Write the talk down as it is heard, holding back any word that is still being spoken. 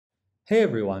Hey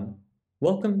everyone,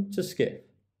 welcome to Skiff.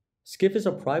 Skiff is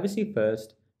a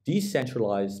privacy-first,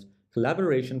 decentralized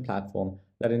collaboration platform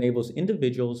that enables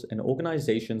individuals and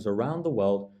organizations around the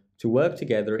world to work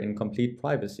together in complete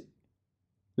privacy.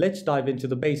 Let's dive into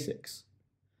the basics.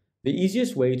 The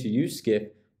easiest way to use Skiff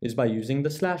is by using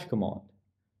the / command.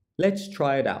 Let's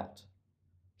try it out.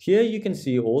 Here you can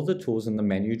see all the tools in the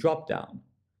menu dropdown.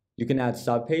 You can add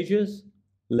subpages,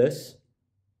 lists,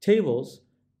 tables,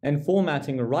 and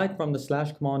formatting right from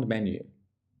the / command menu.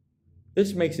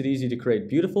 This makes it easy to create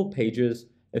beautiful pages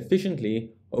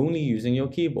efficiently only using your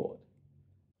keyboard.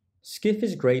 Skiff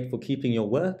is great for keeping your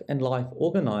work and life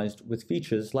organized with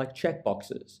features like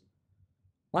checkboxes.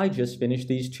 I just finished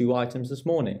these 2 items this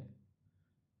morning.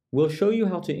 We'll show you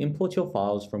how to import your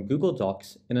files from Google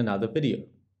Docs in another video.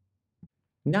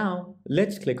 Now,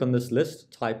 let's click on this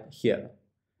list type here.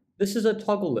 This is a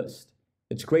toggle list.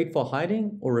 It's great for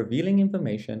hiding or revealing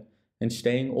information and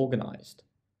staying organized.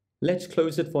 Let's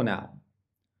close it for now.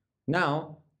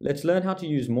 Now, let's learn how to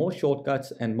use more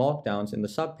shortcuts and markdowns in the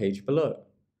subpage below.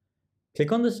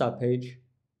 Click on the subpage.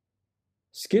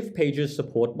 Skiff pages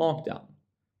support Markdown.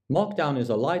 Markdown is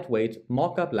a lightweight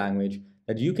markup language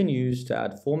that you can use to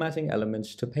add formatting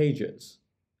elements to pages.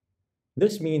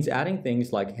 This means adding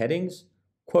things like headings,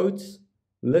 quotes,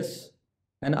 lists,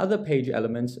 and other page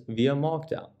elements via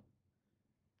Markdown.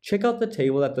 Check out the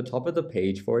table at the top of the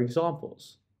page for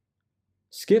examples.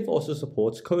 Skiff also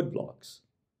supports code blocks.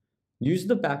 Use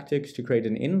the backticks to create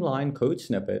an inline code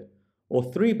snippet or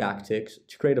 3 backticks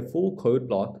to create a full code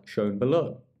block shown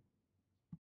below.